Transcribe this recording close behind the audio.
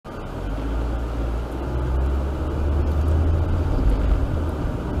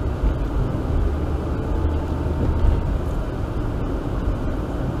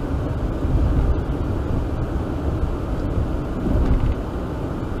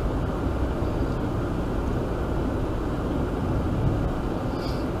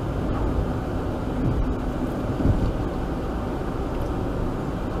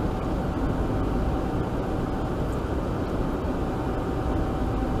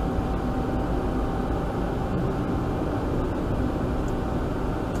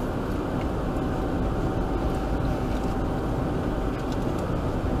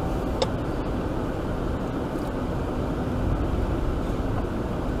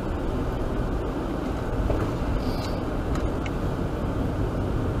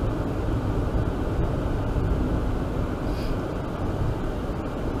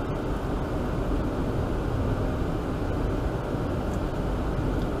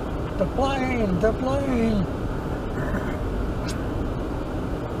The plane, the plane.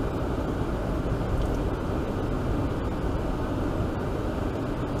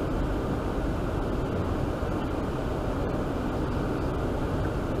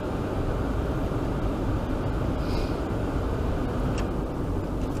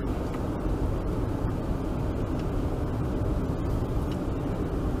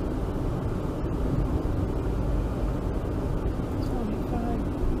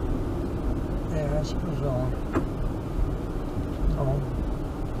 This goes on. Oh.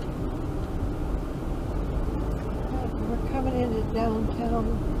 We're coming into downtown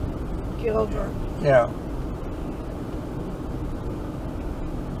Gilbert. Yeah.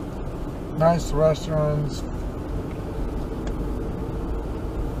 Nice restaurants.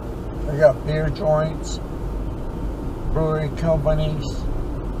 They got beer joints, brewery companies.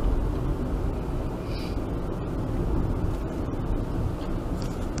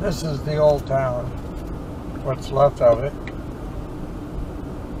 This is the old town, what's left of it.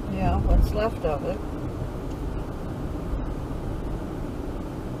 Yeah, what's left of it.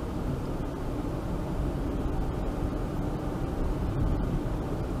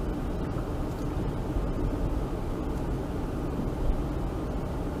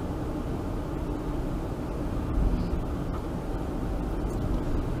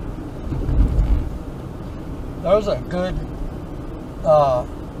 There's a good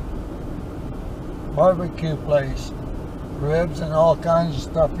barbecue place, ribs and all kinds of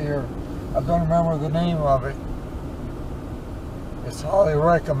stuff here. I don't remember the name of it. It's highly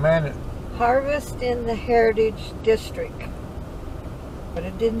recommended. Harvest in the Heritage District, but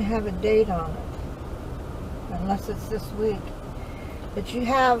it didn't have a date on it, unless it's this week. But you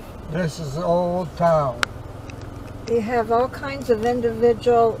have... This is the old town. You have all kinds of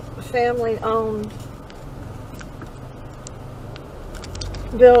individual, family-owned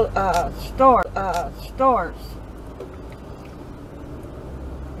stores.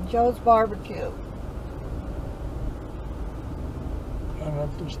 Joe's Barbecue. I don't know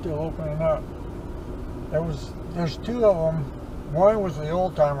if they're still opening up. There's two of them. One was the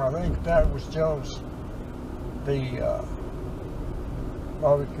old timer. I think that was Joe's, the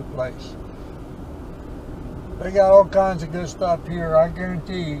barbecue place. They got all kinds of good stuff here. I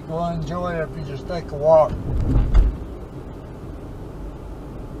guarantee you, go enjoy it if you just take a walk.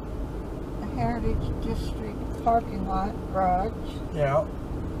 Heritage District parking lot garage. Yeah.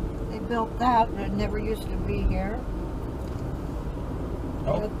 They built that, but it never used to be here.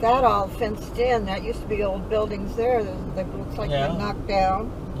 Nope. But that all fenced in. That used to be old buildings there that looks like Yeah. they knocked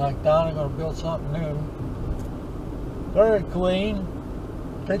down. Knocked down, they're going to build something new. Dairy Queen.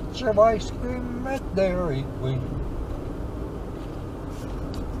 Get your ice cream at Dairy Queen.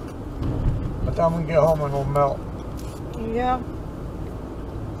 By the time we get home, it'll melt. Yeah.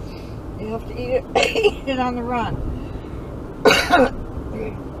 You have to eat it, eat it on the run.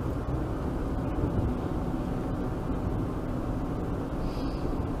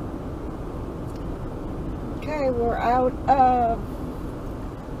 Okay, we're out of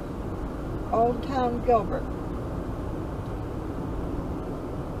Old Town Gilbert.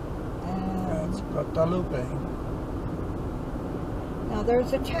 That's Guadalupe. Now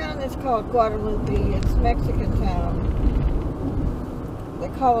there's a town that's called Guadalupe. It's a Mexican town. They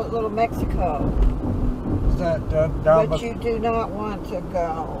call it Little Mexico. Is that down But you do not want to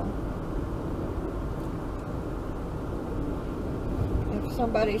go. If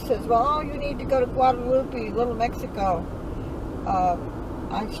somebody says, well, oh, you need to go to Guadalupe, Little Mexico,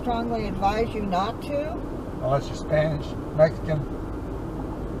 I strongly advise you not to. unless you're Spanish, Mexican?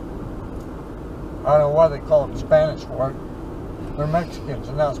 I don't know why they call it Spanish for it. They're Mexicans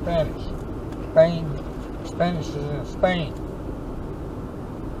and not Spanish. Spanish is in Spain.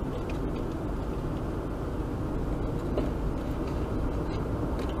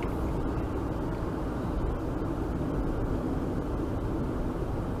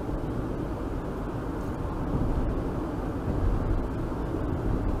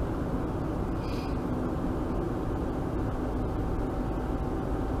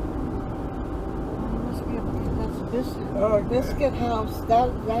 Biscuit house,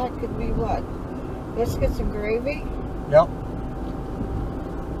 that could be what? Biscuits and gravy? Yep.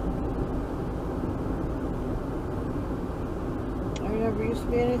 There never used to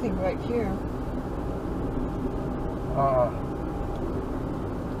be anything right here.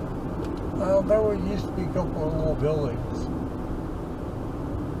 Well, there used to be a couple of little buildings.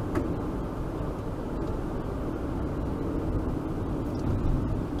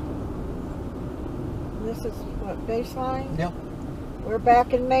 This is what, Baseline? Yep. We're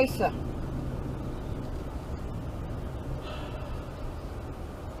back in Mesa.